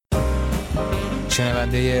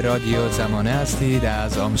شنونده رادیو زمانه هستید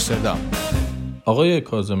از آمستردام. آقای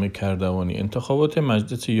کاظم کردوانی، انتخابات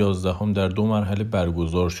مجلس 11 در 2 مرحله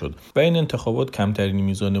برگزار شد و این انتخابات کمترین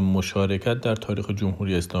میزان مشارکت در تاریخ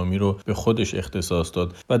جمهوری اسلامی رو به خودش اختصاص داد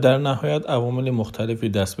و در نهایت عوامل مختلفی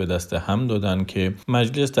دست به دست هم دادن که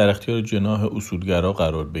مجلس در اختیار جناح اصولگرا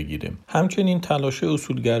قرار بگیره. همچنین تلاش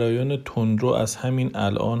اصولگرایان تندرو از همین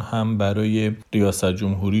الان هم برای ریاست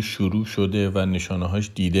جمهوری شروع شده و نشانه‌هاش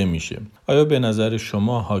دیده میشه. آیا به نظر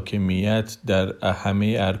شما حاکمیت در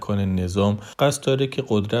همه ارکان نظام قصد داره که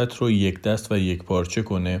قدرت رو یک دست و یک پارچه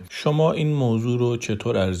کنه؟ شما این موضوع رو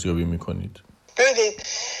چطور ارزیابی میکنید؟ ببینید،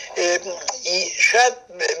 شاید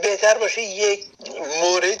بهتر باشه یک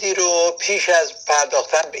موردی رو پیش از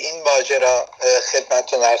پرداختن به این ماجرا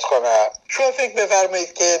خدمتتون عرض کنم. شما فکر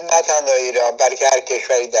بفرمایید که نه تنها ایران بلکه هر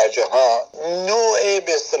کشوری در جهان نوع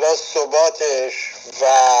به اصطلاح ثباتش و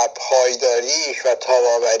پایداریش و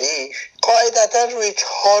تاباوریش قاعدتا روی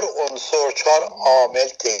 4 عنصر 4 عامل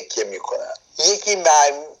تکیه میکنن. یکی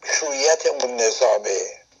مشروعیت اون نظامه،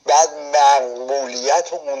 بعد مقبولیت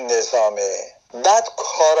اون نظامه، بعد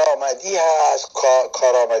کارآمدی هست،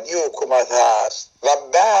 کارآمدی حکومت هست و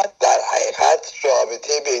بعد در حقیقت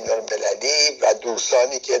رابطه بین المللی و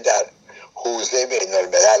دوستانی که در حوزه بین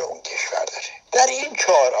الملل اون کشور داره. در این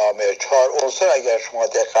 4 عامل 4 عنصر اگر شما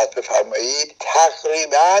دقت بفرمایید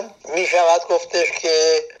تقریبا می شود گفتش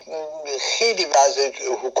که خیلی وضع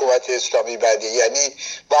حکومت اسلامی بده.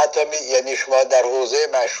 یعنی شما در حوزه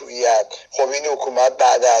مشروعیت، خب این حکومت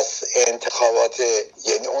بعد از انتخابات،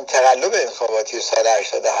 یعنی اون تقلب انتخاباتی سال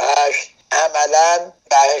 88 عملاً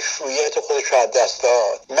مشروعیت خودش رو از دست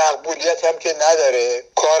داد. مقبولیت هم که نداره،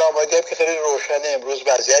 کارآمدی هم که خیلی روشنه. امروز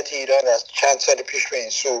وضعیت ایران از چند سال پیش به این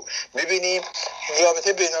سو می‌بینیم.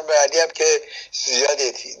 رابطه بین‌المللی هم که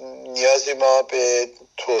زیاده، نیازی ما به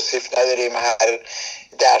توصیف نداریم. هر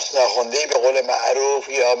درس نخونده به قول معروف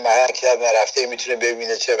یا مکتب نرفته میتونه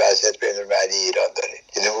ببینه چه وضعیت بین‌المللی ایران داره،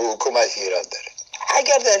 یعنی حکومت ایران داره.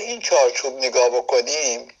 اگر در این چارچوب نگاه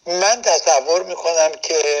بکنیم، من تصور میکنم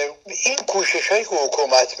که این کوشش‌هایی که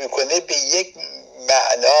حکومت میکنه به یک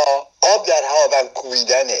معنا آب در هاون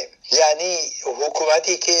کوبیدنه. یعنی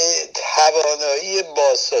حکومتی که توانایی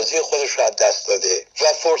بازسازی خودش رو از دست داده و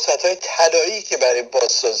فرصت‌های طلایی که برای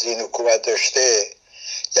بازسازی این حکومت داشته،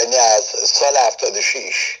 یعنی از سال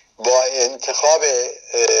 76 با انتخاب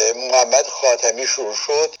محمد خاتمی شروع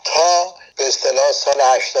شد تا به اصطلاح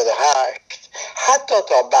سال 88، حتی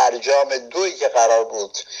تا برجام 2 که قرار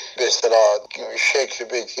بود به اصطلاح شکل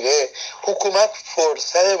بگیره، حکومت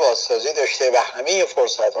فرصت بازسازی داشته و همه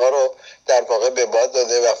فرصت ها رو در واقع به باد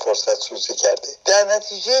داده و فرصت سوزی کرده. در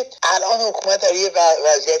نتیجه الان حکومت در یه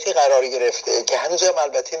وضعیتی قرار گرفته که هنوز هم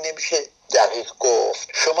البته نمیشه دقیق گفت.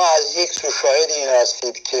 شما از یک سو شاهد این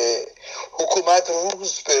هستید که حکومت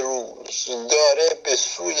روز به روز داره به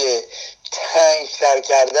سوی تنگ‌تر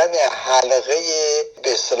کردن حلقه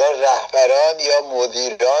به اصطلاح رهبران یا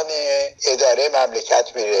مدیران اداره مملکت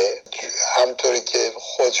میره. همطوری که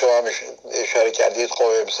خود شما اشاره کردید، خب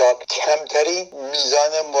امسال کمترین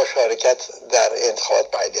میزان مشارکت در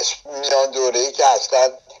انتخابات مجلس، میان دوره‌ای که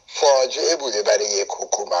اصلا فاجعه بوده برای یک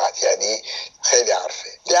حکومت، یعنی خیلی حرفه.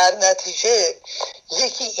 در نتیجه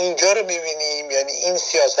یکی اینجا رو میبینیم، یعنی این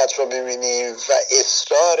سیاست رو میبینیم و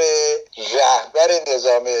اصرار رهبر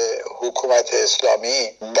نظام حکومت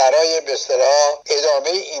اسلامی برای به اصطلاح ادامه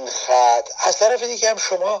این خط. از طرف دیگه هم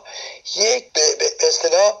شما یک به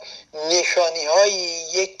اصطلاح نشانی های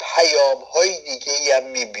یک پیام های دیگه هم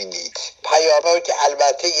میبینید، پیام هایی که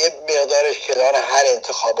البته یه مقدارش کنار هر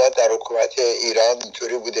انتخابات در حکومت ایران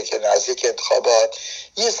اینطوری بوده که نزدیک انتخابات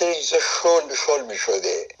یه سری چیزا شل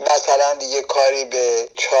میشده. مثلا دیگه کاری به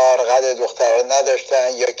 4 قد دختران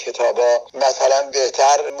نداشتن یا کتابا مثلا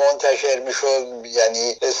بهتر منتشر میشد،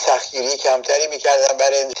 یعنی سختگیری کمتری میکردن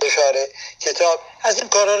برای انتشار کتاب. از این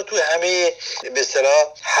کارا رو تو همه به اصطلاح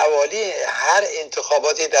حوالی هر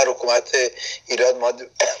انتخاباتی در حکومت ایران ما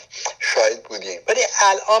شاهد بودیم. ولی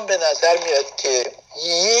الان به نظر میاد که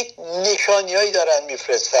یک نشانیایی دارن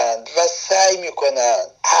میفرستند و سعی میکنن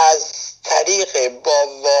از طریق با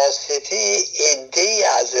واسطه عده‌ای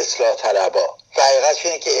از اصلاح طلبا، و حقیقتش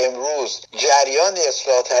اینه که امروز جریان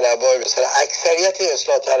اصلاح طلبا، مثلا اکثریت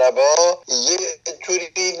اصلاح طلبا یه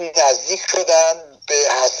جوری نزدیک شدن به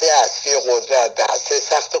هسته اصلی قدرت، به هسته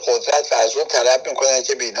سخت قدرت و از اون طلب میکنن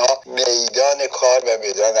که به اینها میدان کار و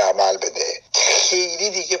میدان عمل بده. خیلی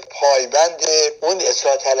دیگه پایبند اون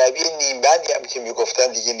اصلاح طلبی نیمبندی هم که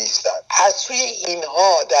میگفتن دیگه نیستن. از سوی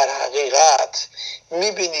اینها در حقیقت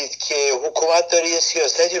میبینید که حکومت داره یه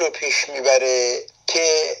سیاستی رو پیش میبره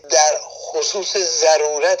که در خصوص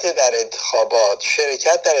ضرورت در انتخابات،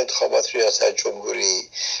 شرکت در انتخابات ریاست جمهوری،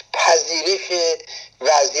 پذیرش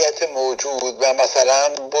وضعیت موجود و مثلا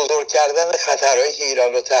بزرگ کردن خطرهایی که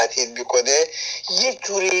ایران رو تهدید میکنه یک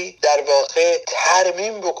جوری در واقع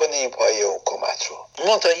ترمیم بکنه این پایه حکومت رو.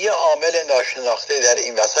 منتها یه عامل ناشناخته در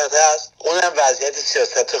این وسط هست، اونم وضعیت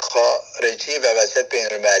سیاست خارجی و وضعیت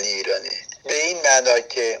بین‌المللی ایرانه. به این معنا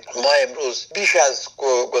که ما امروز بیش از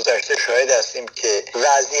گذشته شاهد هستیم که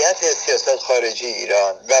وضعیت سیاست خارجی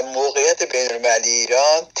ایران و موقعیت بین‌المللی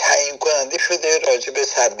ایران تعیین کننده شده راجع به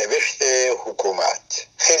سرنوشت حکومت،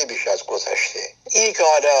 خیلی بیش از گذشته. این که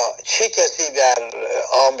حالا چه کسی در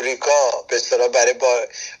آمریکا به اصطلاح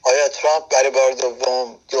آیا ترامپ برای بار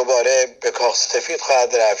دوم دوباره به کاخ سفید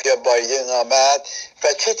خواهد رفت یا بایدن آمد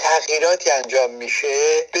و چه تغییراتی انجام میشه،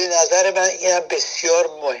 به نظر من این هم بسیار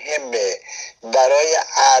مهمه برای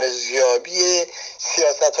ارزیابی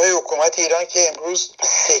سیاست‌های حکومت ایران که امروز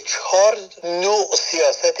 3-4 نوع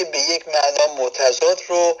سیاست به یک معنا متضاد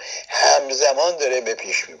رو همزمان داره به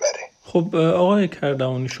پیش میبره. خب آقای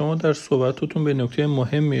کردوانی، شما در صحبتتون به نکته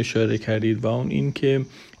مهمی اشاره کردید و اون این که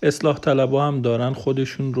اصلاح طلبها هم دارن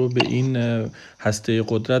خودشون رو به این هسته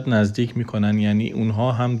قدرت نزدیک میکنن، یعنی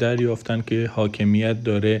اونها هم دریافتن که حاکمیت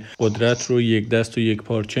داره قدرت رو یک دست و یک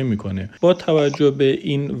پارچه میکنه. با توجه به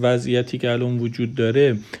این وضعیتی که الان وجود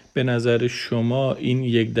داره، به نظر شما این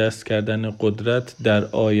یک دست کردن قدرت در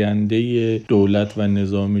آینده دولت و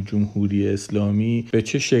نظام جمهوری اسلامی به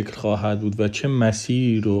چه شکل خواهد بود و چه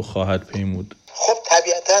مسیری رو خواهد پیمود؟ خب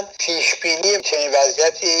طبیعتاً پیشبینی چنین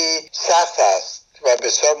وضعیتی سخت است و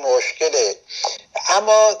بسیار مشکله،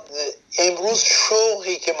 اما امروز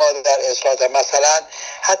شوقی که ما در اصلاحات مثلا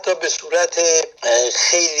حتی به صورت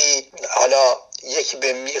خیلی حالا یکی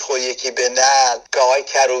به میخ و یکی به نعل که آقای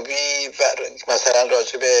کروبی و مثلا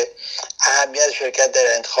راجع به اهمیت شرکت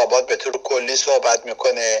در انتخابات به طور کلی صحبت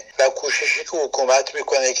میکنه و کوششی که حکومت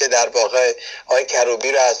میکنه که در واقع آقای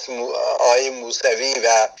کروبی رو از آقای موسوی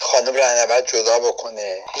و خانم رهنورد جدا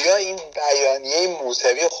بکنه، یا این بیانیه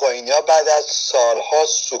موسوی خوینیا بعد از سالها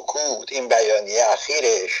سکوت، این بیانیه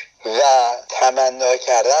اخیرش و تمنا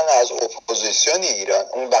کردن از اپوزیسیون ایران،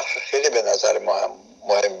 اون بخش خیلی به نظر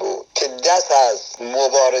مهم بود که دست از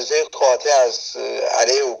مبارزه قاطع از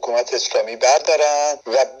علیه حکومت اسلامی بردارن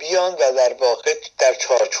و بیان و در واقع در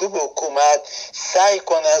چارچوب حکومت سعی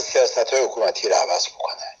کنن سیاست‌های حکومتی رو عوض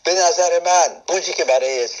بکنن. به نظر من اونچه که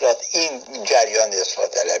برای اصلاح این جریان اصلاح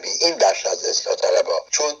طلبی، این بخش از اصلاح طلبا،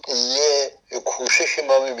 چون یه کوشش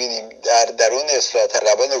ما میبینیم در درون اصلاح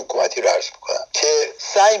طلبان حکومتی رو عرض میکنم که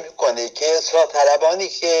سعی میکنه که اصلاح طلبانی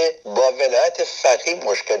که با ولایت فقیه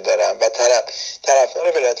مشکل دارن و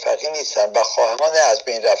طرفدار ولایت فقیه نیستن و خواهان از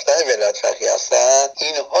بین رفتن ولایت فقیه هستن،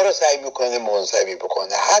 اینها رو سعی میکنه منزوی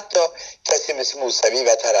بکنه، حتی کسی مثل موسوی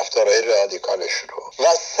و طرفدارای رادیکالش رو، و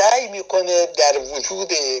سعی میکنه در وجود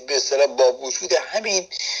به اصطلاح با وجود همین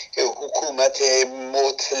حکومت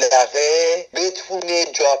مطلقه بتونه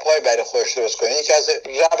جاپای برای خودش درست کنه. یکی از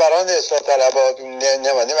رهبران اصلاح طلبها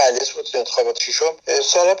نماینده مجلس بود انتخابات ششم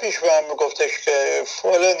سالا پیش به من میگفتش که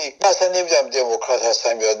فلانی، مثلا نمیدونم دموکرات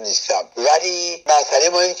هستم یا نیستم، ولی مسئله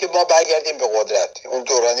ما اینه که ما برگردیم به قدرت. اون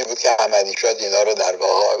دورانی بود که احمدی‌نژاد اینا رو در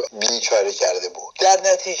واقع بیچاره کرده بود. در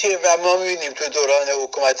نتیجه و ما میبینیم تو دوران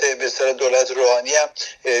حکومت به اصطلاح دولت روحانی هم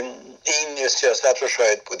این سیاست رو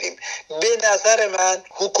شاهد بودیم. به نظر من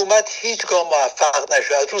حکومت هیچگاه موفق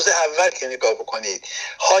نشد. از روز اول که نگاه بکنید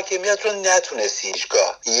حاکمیت رو نتونستی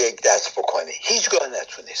هیچگاه یک دست بکنه، هیچگاه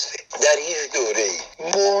نتونسته در هیچ دوره‌ای.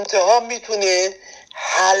 منتها میتونه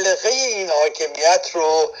حلقه این حاکمیت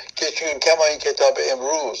رو که چون کما این کتاب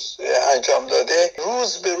امروز انجام داده،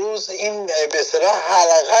 روز به روز این به اصطلاح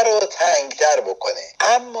حلقه رو تنگتر بکنه.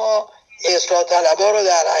 اما اصلاح طلبها رو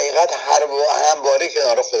در حقیقت همواره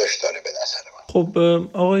کنار خودش داره به نظر من. خب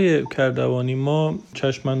آقای کردوانی، ما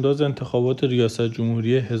چشمانداز انتخابات ریاست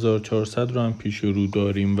جمهوری 1400 رو هم پیش رو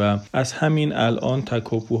داریم و از همین الان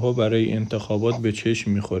تکاپوها برای انتخابات به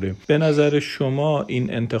چشم میخوره. به نظر شما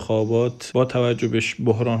این انتخابات با توجه به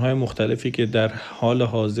بحران‌های مختلفی که در حال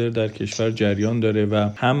حاضر در کشور جریان داره و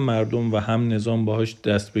هم مردم و هم نظام باهاش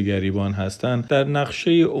دست به گریبان هستن، در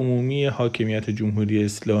نقشه عمومی حاکمیت جمهوری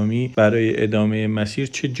اسلامی برای ادامه مسیر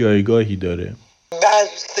چه جایگاهی داره؟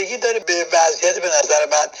 بستگی داره به وضعیت به نظر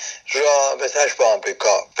من رابطش با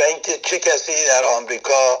آمریکا و اینکه چه کسی در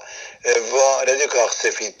آمریکا وارد کاخ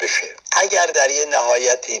سفید بشه. اگر در یه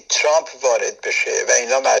نهایتی ترامپ وارد بشه و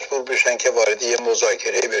اینا مجبور بشن که وارد یه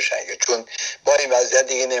مذاکره بشن که چون با این وضعیت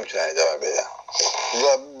دیگه نمیتونن ادامه بدن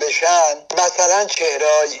و بشن، مثلا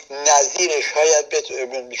چهره‌های نظیر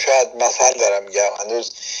شاید مثل دارم میگم،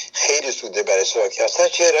 هنوز خیلی زوده برای صحبت کردن،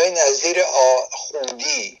 چهره‌های نظیر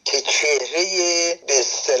آخوندی که چهره به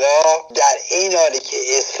اصطلاح در این حالی که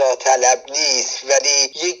اصلاح طلب نیست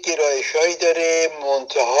ولی یک گرایش‌هایی داره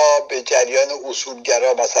منتها به جریان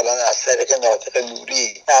اصولگرا، مثلا از طریق ناطق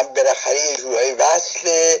نوری هم بالاخره یه جورایی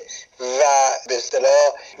وصله و به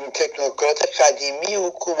اصطلاح تکنوکرات قدیمی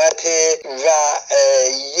حکومت و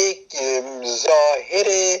یک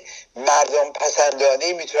ظاهر مردم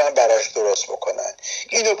پسندانه میتونن براش درست بکنن.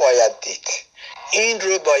 اینو باید دید، این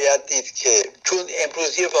رو باید دید که چون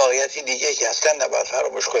امروز یه واقعیتی دیگه که اصلا نباید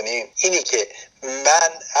فراموش کنیم اینی که من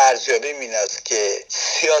ارزیابیم این است که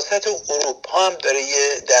سیاست اروپا هم داره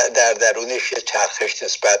در درونش یه چرخش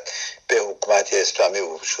نسبت به حکومت اسلامی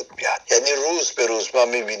وجود میاد. یعنی روز به روز ما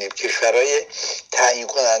میبینیم کشورهای تعیین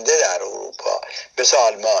کننده در اروپا مثل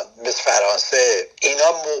آلمان، مثل فرانسه،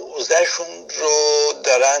 اینا موضعشون رو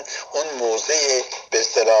دارن، اون موضع به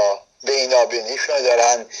اصطلاح بینابینیشون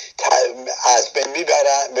دارن از بین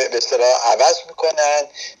میبرن، به اصطلاح عوض میکنن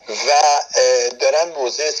و دارن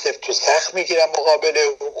موضع سفت و سخت میگیرن مقابل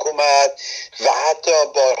حکومت و حتی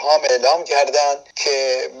بارها هم اعلام کردن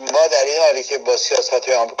که ما در این حالی که با سیاست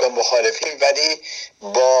آمریکا مخالفیم ولی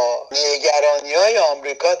با نگرانی‌های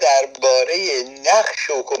آمریکا درباره نقش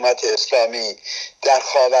حکومت اسلامی در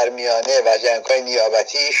خاورمیانه و جنگ‌های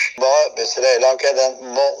نیابتیش ما به اصطلاح اعلام کردن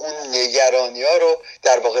ما اون نگرانی‌ها رو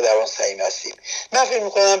در واقع در اون سعیم هستیم. من فکر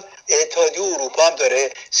می‌کنم اتحادیه اروپا هم داره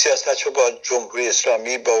سیاستشو با جمهوری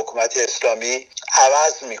اسلامی، با حکومت اسلامی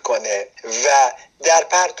عوض میکنه و در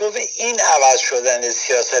پرتو این عوض شدن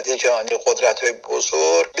سیاست جهانی قدرت‌های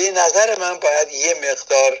بزرگ به نظر من باید یه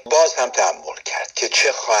مقدار باز هم تأمل کرد که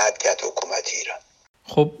چه خواهد کرد حکومت ایران.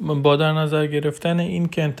 خب با در نظر گرفتن این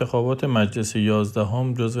که انتخابات مجلس 11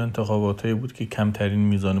 جزو انتخاباتایی بود که کمترین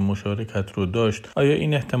میزان مشارکت رو داشت، آیا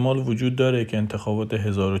این احتمال وجود داره که انتخابات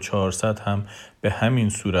 1400 هم به همین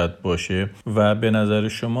صورت باشه و به نظر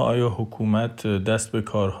شما آیا حکومت دست به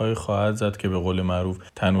کارهای خواهد زد که به قول معروف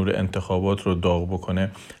تنور انتخابات رو داغ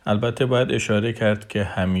بکنه؟ البته باید اشاره کرد که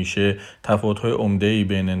همیشه تفاوت‌های عمده‌ای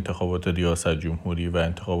بین انتخابات ریاست جمهوری و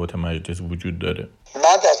انتخابات مجلس وجود داره.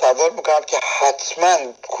 من تصور میکنم که حتما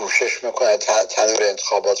کوشش میکنه تنور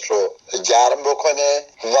انتخابات رو گرم بکنه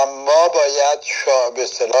و ما باید به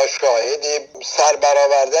اصطلاح شاهد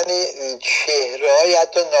سربرآوردن چهره‌های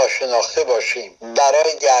حتی ناشناخته باشیم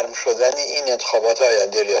برای گرم شدن این انتخابات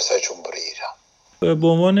آینده ریاست جمهوری ایران. به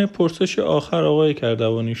عنوان پرسش آخر آقای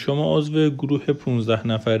کردوانی، شما عضو گروه 15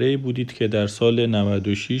 نفره‌ای بودید که در سال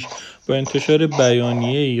 96 با انتشار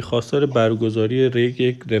بیانیه‌ای خواستار برگزاری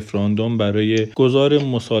یک رفراندوم برای گذار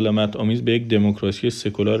مسالمت آمیز به یک دمکراسی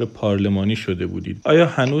سکولار پارلمانی شده بودید. آیا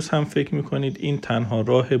هنوز هم فکر می‌کنید این تنها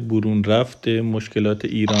راه برون رفت مشکلات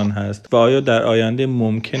ایران هست و آیا در آینده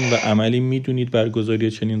ممکن و عملی می‌دونید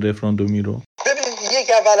برگزاری چنین رفراندومی رو؟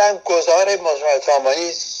 ببینید، اولا گذار مسالمت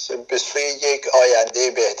آمیز به سوی یک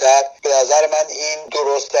آینده بهتر به نظر من این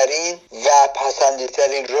درست‌ترین و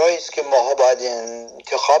پسندیدترین راهی است که ماها باید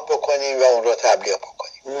انتخاب بکنیم و اون رو تبلیغ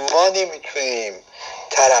بکنیم. ما نمیتونیم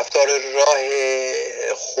طرفدار راه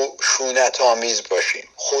خشونت آمیز باشیم.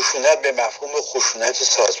 خشونت به مفهوم خشونت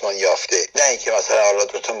سازمان یافته، نه اینکه مثلا حالا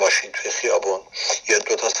دوتا ماشین توی خیابون یا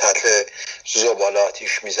دوتا سطل زباله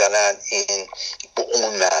آتیش میزنن، این به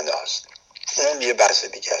اون معناست. اون یه بحث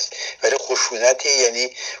دیگه است. ولی خشونت یعنی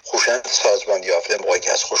خشونت سازمان یافته، موقعی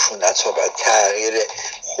که از خشونت صحبت، تغییر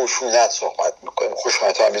خشونت صحبت میکنیم،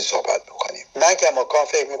 خشونت آمیز صحبت میکنیم. من کماکان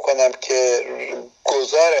فکر میکنم که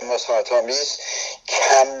گذار مسالمت آمیز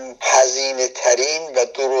کم هزینه ترین و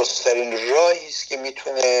درست ترین راهی است که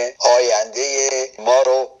میتونه آینده ما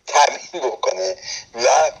رو تامین بکنه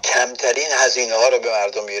و کمترین هزینه ها رو به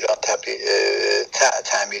مردم ایران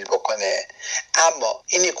تامین بکنه. اما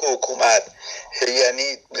اینی که حکومت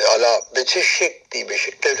یعنی حالا به چه شکلی، به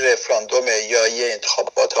شکل رفراندوم یا یه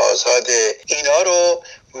انتخابات آزاد، اینا رو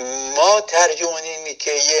ما ترجمه اینه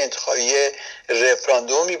که یه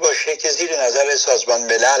رفراندومی باشه که زیر نظر سازمان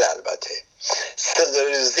ملل، البته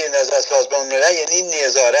زیر نظر سازمان ملل یعنی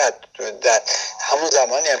نظارت. در همون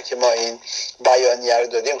زمانی هم که ما این بیانیه رو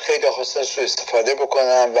دادیم خیلی خواستن سوء استفاده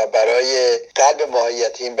بکنن و برای قلب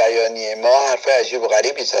ماهیت این بیانیه ما حرف عجیب و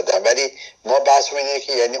غریبی زدن، ولی ما بحث اینه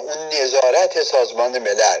که یعنی اون نظارت سازمان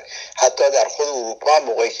ملل حتی در خود اروپا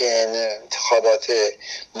موقعی که انتخابات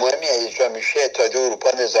مهمی اجرا میشه اتحادیه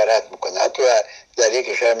اروپا نظارت میکنه، حتی در یک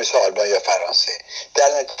کشور مثل آلمان یا فرانسه.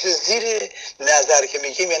 در نتیجه زیر نظر که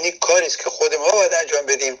میگیم یعنی کاری است که خود ما باید انجام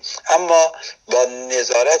بدیم، اما با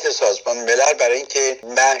نظارت سازمان ملل برای اینکه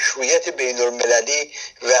مشروعیت بین‌المللی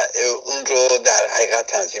و اون رو در حقیقت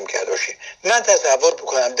تنظیم کرده باشه. من تصور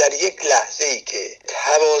می‌کنم در یک لحظه‌ای که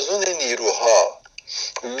توازن نیروها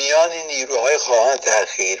میان نیروهای خواهان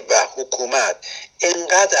تغییر و حکومت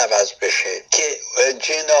اینقدر عوض بشه که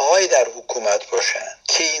جناح‌های در حکومت باشن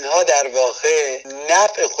که اینها در واقع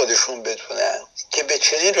نفع خودشون بدونن که به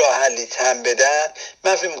چنین راه حلی تن بدن،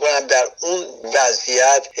 من فکر می‌کنم در اون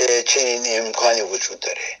وضعیت چنین امکانی وجود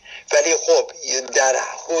داره. ولی خب در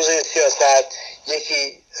حوزه سیاست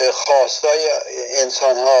یکی خواستای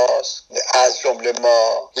انسان هاست، از جمله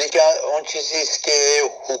ما. یکی اون چیزی است که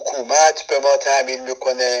حکومت به ما تحمیل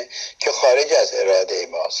میکنه که خارج از اراده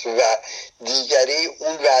ماست، و دیگری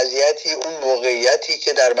اون وضعیتی، اون موقعیتی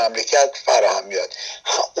که در مملکت فراهم میاد.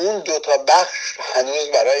 اون دوتا بخش هنوز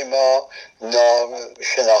برای ما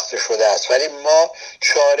ناشناخته شده است، ولی ما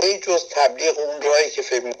چاره جز تبلیغ اون راهی که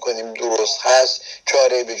فکر میکنیم درست هست،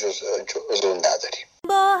 چاره به جز اون نداریم.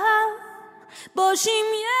 با هم باشیم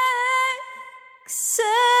یک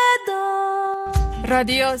صدا،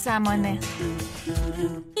 رادیو زمانه.